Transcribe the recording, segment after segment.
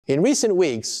In recent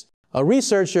weeks, a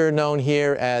researcher known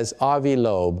here as Avi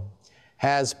Loeb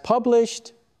has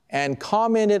published and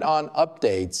commented on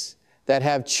updates that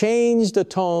have changed the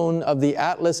tone of the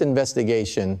Atlas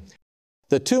investigation.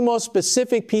 The two most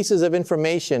specific pieces of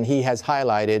information he has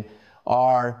highlighted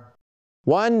are,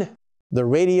 one, the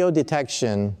radio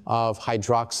detection of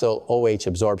hydroxyl OH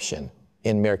absorption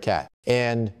in MeerKAT,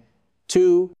 and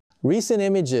two, recent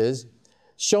images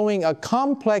showing a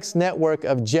complex network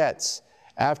of jets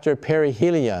after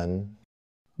perihelion.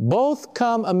 Both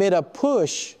come amid a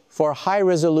push for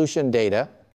high-resolution data,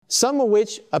 some of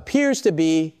which appears to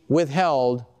be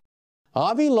withheld.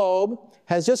 Avi Loeb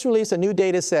has just released a new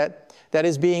data set that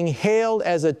is being hailed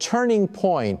as a turning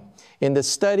point in the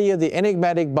study of the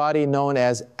enigmatic body known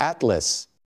as Atlas.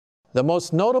 The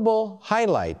most notable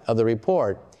highlight of the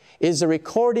report is the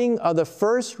recording of the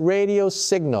first radio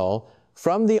signal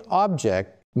from the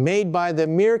object made by the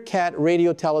MeerKAT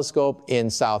radio telescope in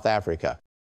South Africa.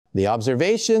 The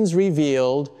observations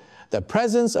revealed the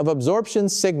presence of absorption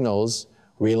signals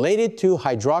related to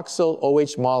hydroxyl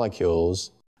OH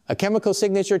molecules, a chemical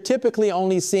signature typically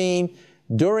only seen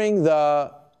during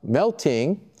the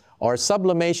melting or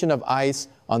sublimation of ice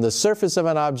on the surface of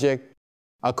an object.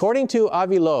 According to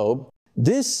Avi Loeb,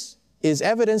 this is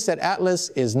evidence that Atlas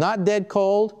is not dead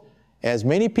cold, as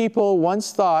many people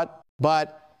once thought,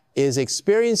 but is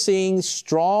experiencing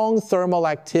strong thermal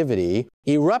activity,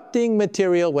 erupting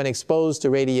material when exposed to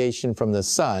radiation from the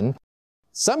sun.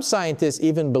 Some scientists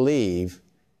even believe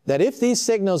that if these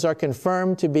signals are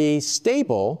confirmed to be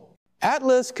stable,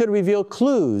 Atlas could reveal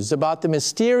clues about the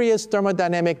mysterious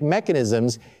thermodynamic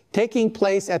mechanisms taking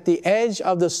place at the edge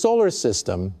of the solar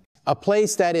system, a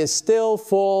place that is still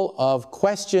full of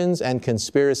questions and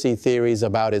conspiracy theories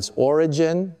about its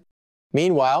origin.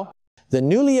 Meanwhile, the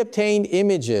newly obtained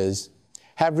images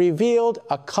have revealed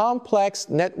a complex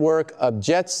network of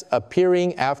jets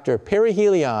appearing after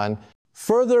perihelion,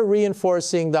 further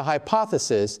reinforcing the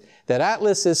hypothesis that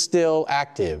Atlas is still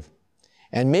active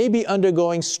and may be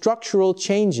undergoing structural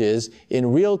changes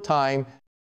in real time.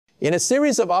 In a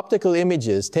series of optical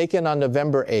images taken on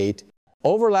November 8,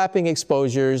 overlapping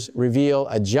exposures reveal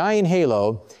a giant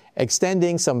halo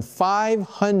extending some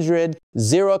 500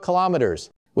 kilometers,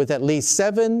 with at least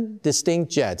 7 distinct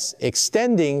jets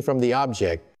extending from the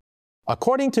object.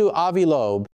 According to Avi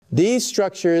Loeb, these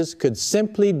structures could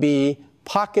simply be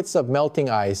pockets of melting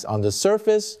ice on the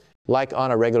surface, like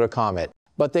on a regular comet.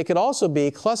 But they could also be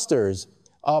clusters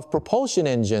of propulsion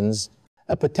engines,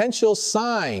 a potential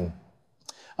sign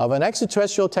of an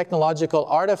extraterrestrial technological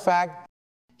artifact.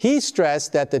 He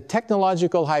stressed that the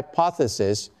technological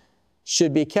hypothesis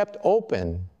should be kept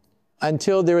open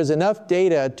until there is enough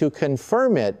data to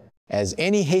confirm it, as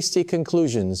any hasty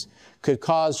conclusions could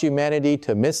cause humanity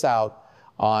to miss out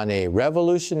on a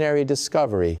revolutionary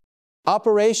discovery.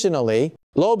 Operationally,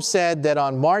 Loeb said that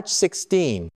on March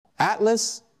 16,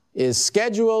 Atlas is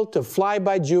scheduled to fly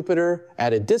by Jupiter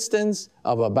at a distance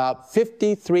of about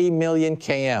 53 million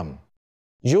km.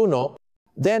 Juno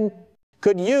then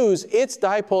could use its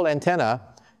dipole antenna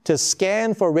to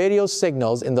scan for radio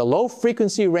signals in the low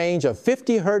frequency range of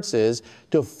 50 hertzes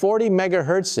to 40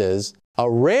 megahertzes, a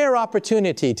rare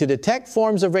opportunity to detect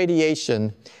forms of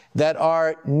radiation that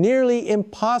are nearly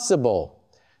impossible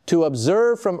to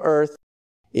observe from Earth.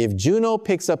 If Juno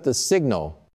picks up the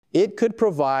signal, it could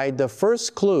provide the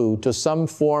first clue to some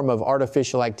form of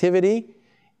artificial activity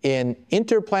in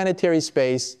interplanetary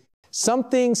space,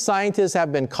 something scientists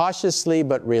have been cautiously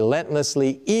but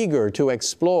relentlessly eager to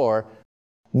explore.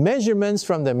 Measurements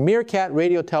from the MeerKAT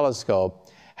radio telescope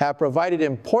have provided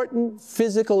important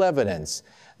physical evidence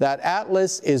that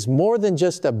Atlas is more than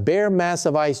just a bare mass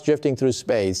of ice drifting through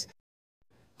space.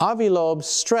 Avi Loeb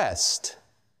stressed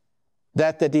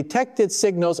that the detected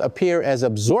signals appear as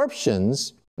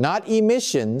absorptions, not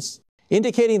emissions,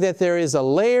 indicating that there is a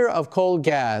layer of cold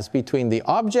gas between the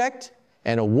object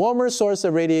and a warmer source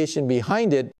of radiation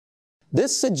behind it.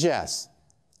 This suggests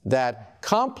that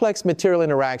complex material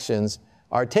interactions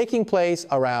are taking place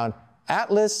around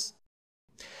Atlas.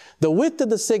 The width of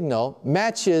the signal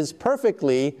matches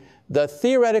perfectly the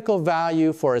theoretical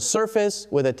value for a surface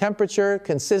with a temperature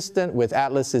consistent with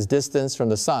Atlas's distance from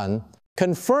the sun,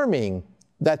 confirming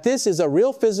that this is a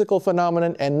real physical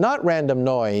phenomenon and not random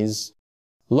noise.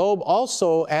 Loeb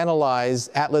also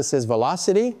analyzed Atlas's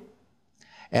velocity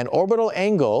and orbital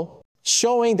angle,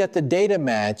 showing that the data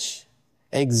match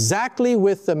exactly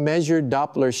with the measured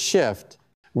Doppler shift,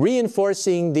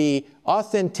 reinforcing the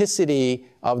authenticity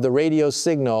of the radio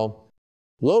signal.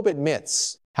 Loeb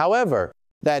admits, however,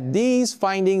 that these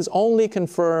findings only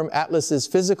confirm Atlas's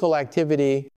physical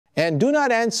activity and do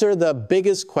not answer the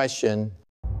biggest question: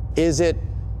 is it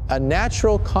a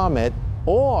natural comet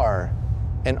or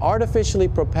an artificially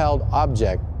propelled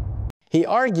object. He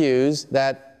argues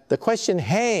that the question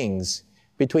hangs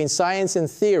between science and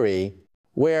theory,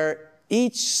 where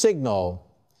each signal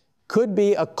could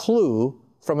be a clue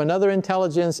from another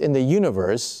intelligence in the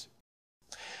universe.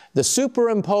 The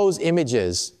superimposed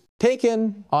images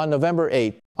taken on November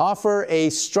 8th offer a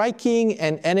striking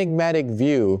and enigmatic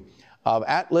view of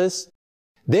Atlas.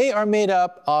 They are made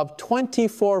up of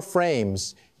 24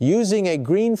 frames using a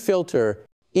green filter,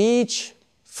 each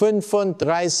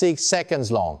 35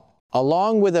 seconds long,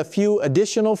 along with a few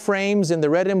additional frames in the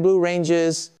red and blue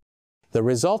ranges. The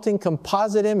resulting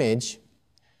composite image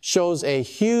shows a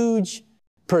huge,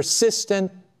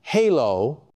 persistent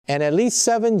halo and at least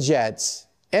 7 jets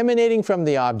emanating from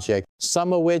the object,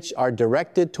 some of which are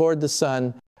directed toward the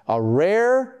sun, a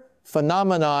rare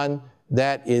phenomenon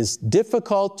that is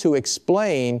difficult to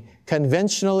explain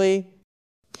conventionally.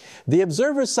 The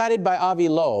observers cited by Avi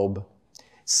Loeb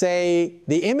say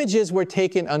the images were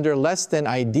taken under less than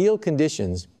ideal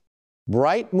conditions,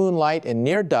 bright moonlight and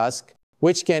near dusk,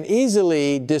 which can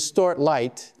easily distort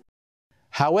light.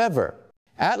 However,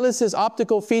 Atlas's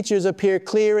optical features appear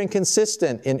clear and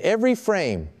consistent in every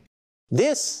frame.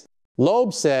 This,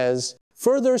 Loeb says,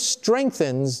 further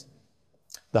strengthens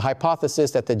the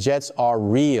hypothesis that the jets are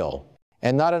real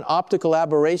and not an optical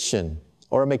aberration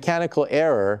or a mechanical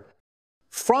error.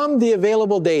 From the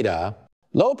available data,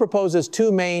 Loeb proposes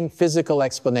 2 main physical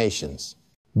explanations,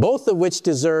 both of which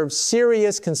deserve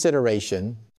serious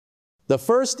consideration. The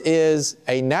first is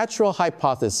a natural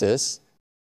hypothesis.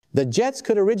 The jets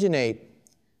could originate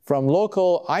from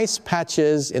local ice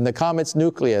patches in the comet's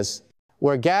nucleus,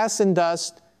 where gas and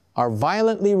dust are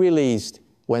violently released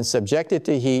when subjected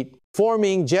to heat,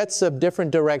 forming jets of different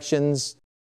directions.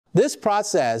 This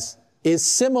process is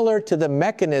similar to the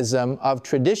mechanism of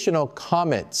traditional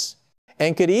comets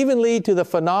and could even lead to the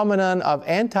phenomenon of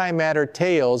antimatter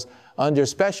tails under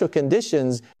special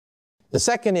conditions. The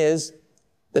second is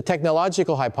the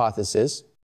technological hypothesis.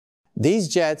 These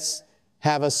jets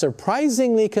have a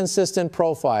surprisingly consistent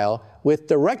profile with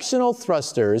directional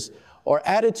thrusters or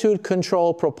attitude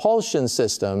control propulsion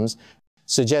systems,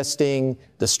 suggesting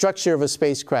the structure of a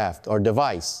spacecraft or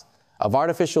device of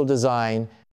artificial design.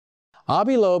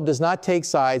 Avi Loeb does not take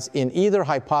sides in either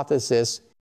hypothesis.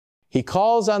 He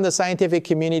calls on the scientific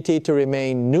community to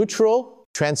remain neutral,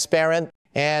 transparent,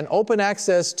 and open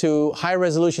access to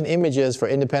high-resolution images for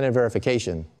independent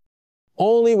verification.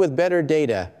 Only with better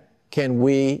data can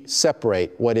we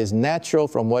separate what is natural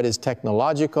from what is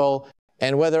technological,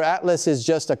 and whether Atlas is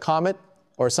just a comet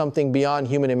or something beyond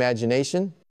human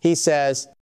imagination. He says,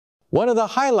 one of the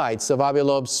highlights of Avi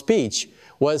Loeb's speech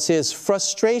was his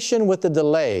frustration with the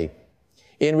delay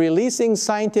in releasing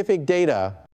scientific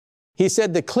data. He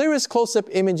said the clearest close-up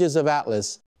images of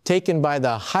Atlas taken by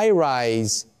the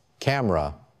HiRISE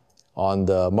camera on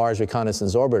the Mars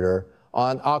Reconnaissance Orbiter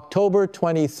on October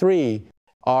 23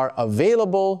 are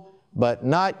available, but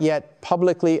not yet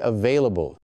publicly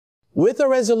available. With a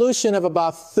resolution of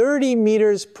about 30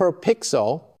 meters per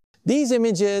pixel, these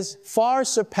images far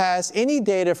surpass any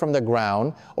data from the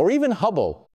ground or even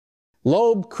Hubble.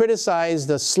 Loeb criticized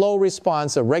the slow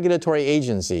response of regulatory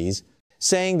agencies,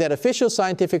 saying that official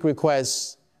scientific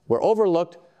requests were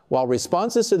overlooked while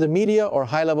responses to the media or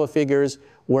high-level figures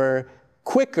were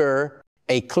quicker,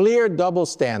 a clear double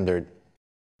standard.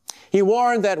 He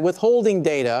warned that withholding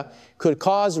data could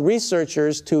cause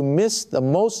researchers to miss the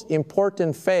most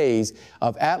important phase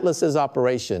of Atlas's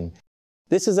operation.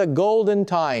 This is a golden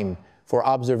time for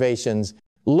observations.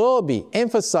 Loeb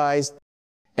emphasized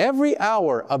every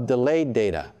hour of delayed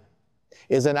data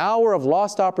is an hour of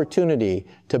lost opportunity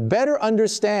to better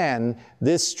understand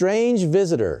this strange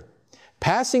visitor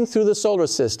passing through the solar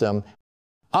system.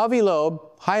 Avi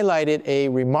Loeb highlighted a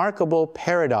remarkable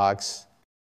paradox.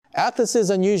 Atlas's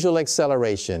unusual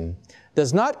acceleration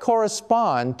does not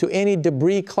correspond to any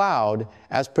debris cloud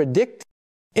as predicted.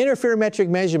 Interferometric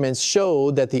measurements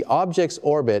showed that the object's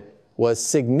orbit was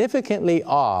significantly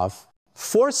off,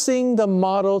 forcing the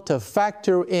model to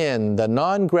factor in the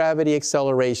non-gravity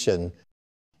acceleration.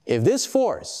 If this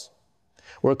force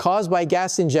were caused by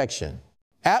gas injection,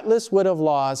 Atlas would have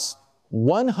lost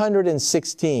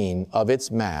 116 of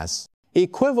its mass,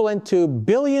 equivalent to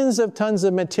billions of tons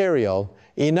of material,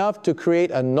 enough to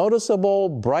create a noticeable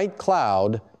bright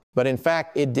cloud, but in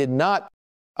fact it did not.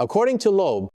 According to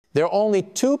Loeb, there are only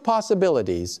 2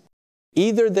 possibilities.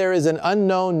 Either there is an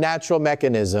unknown natural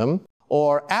mechanism,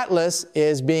 or Atlas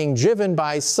is being driven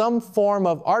by some form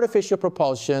of artificial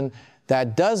propulsion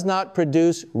that does not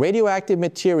produce radioactive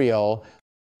material.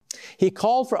 He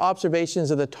called for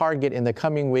observations of the target in the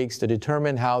coming weeks to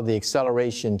determine how the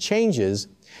acceleration changes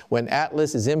when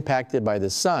Atlas is impacted by the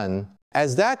sun,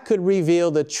 as that could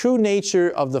reveal the true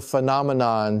nature of the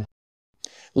phenomenon.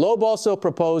 Loeb also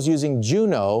proposed using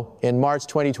Juno in March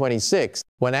 2026,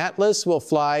 when Atlas will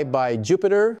fly by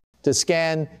Jupiter to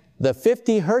scan the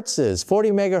 40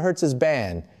 megahertz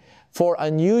band for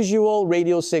unusual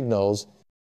radio signals.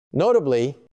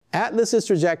 Notably, Atlas's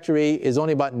trajectory is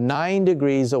only about 9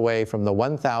 degrees away from the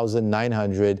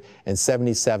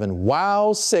 1,977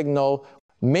 wow signal,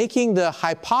 making the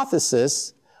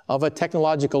hypothesis of a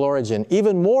technological origin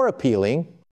even more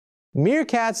appealing.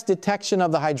 MeerKAT's detection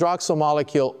of the hydroxyl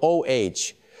molecule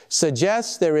OH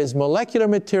suggests there is molecular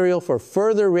material for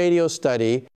further radio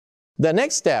study. The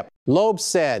next step, Loeb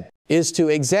said, is to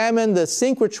examine the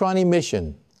synchrotron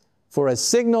emission for a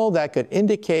signal that could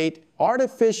indicate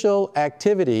artificial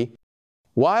activity.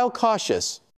 While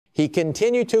cautious, he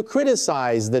continued to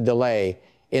criticize the delay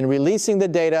in releasing the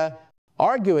data,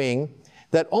 arguing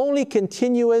that only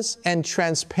continuous and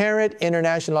transparent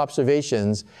international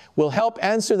observations will help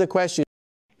answer the question,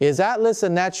 is Atlas a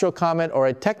natural comet or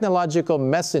a technological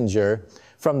messenger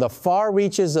from the far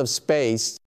reaches of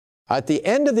space? At the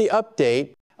end of the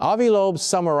update, Avi Loeb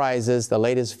summarizes the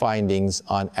latest findings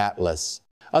on Atlas,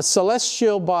 a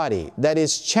celestial body that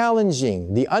is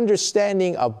challenging the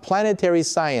understanding of planetary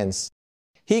science.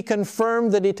 He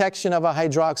confirmed the detection of a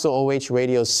hydroxyl OH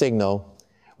radio signal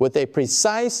with a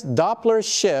precise Doppler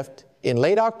shift in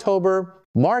late October,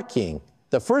 marking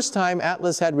the first time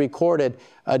Atlas had recorded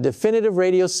a definitive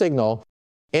radio signal.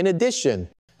 In addition,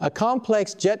 a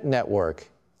complex jet network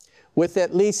with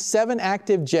at least 7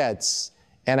 active jets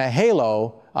and a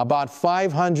halo about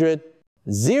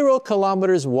 0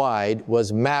 kilometers wide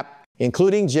was mapped,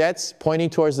 including jets pointing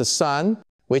towards the sun,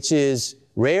 which is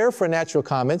rare for natural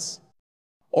comets.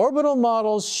 Orbital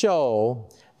models show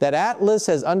that Atlas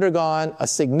has undergone a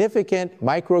significant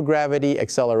microgravity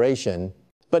acceleration,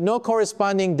 but no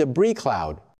corresponding debris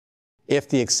cloud. If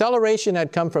the acceleration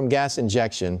had come from gas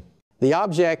injection, the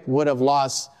object would have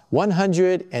lost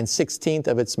 1/116th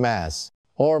of its mass,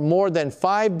 or more than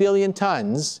 5 billion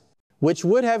tons, which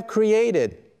would have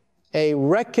created a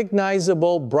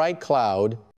recognizable bright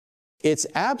cloud. Its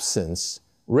absence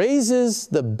raises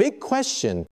the big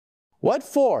question, what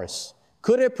force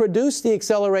could have produced the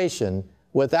acceleration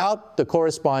without the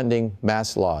corresponding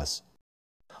mass loss?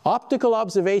 Optical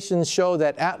observations show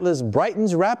that Atlas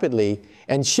brightens rapidly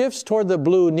and shifts toward the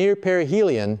blue near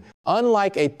perihelion,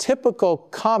 unlike a typical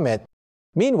comet.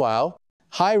 Meanwhile,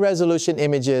 high-resolution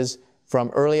images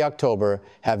from early October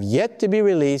have yet to be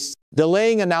released,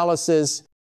 delaying analysis.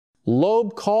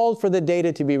 Loeb called for the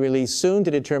data to be released soon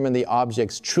to determine the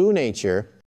object's true nature.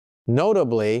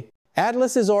 Notably,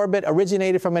 Atlas's orbit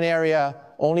originated from an area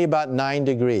only about 9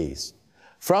 degrees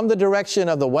from the direction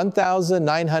of the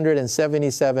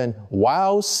 1,977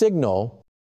 wow signal.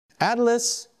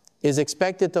 Atlas is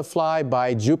expected to fly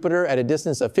by Jupiter at a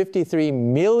distance of 53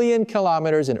 million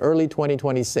kilometers in early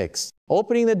 2026,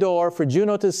 opening the door for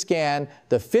Juno to scan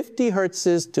the 50 hertz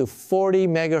to 40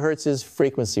 megahertz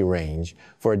frequency range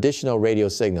for additional radio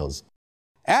signals.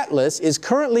 Atlas is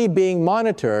currently being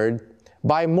monitored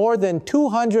by more than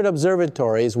 200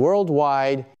 observatories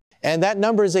worldwide, and that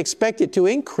number is expected to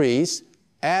increase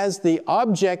as the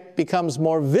object becomes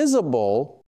more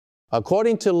visible.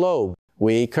 According to Loeb,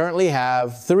 we currently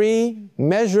have 3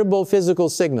 measurable physical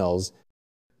signals: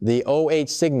 the OH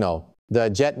signal, the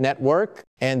jet network,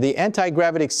 and the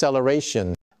anti-gravity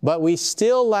acceleration. But we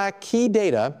still lack key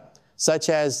data, such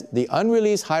as the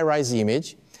unreleased high-rise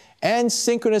image and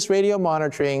synchronous radio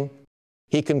monitoring.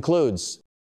 He concludes,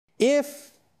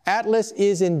 if Atlas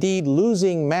is indeed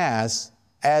losing mass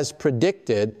as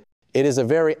predicted, it is a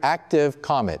very active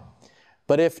comet.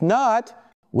 But if not,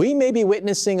 we may be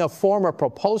witnessing a form of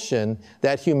propulsion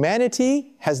that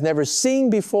humanity has never seen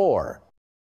before.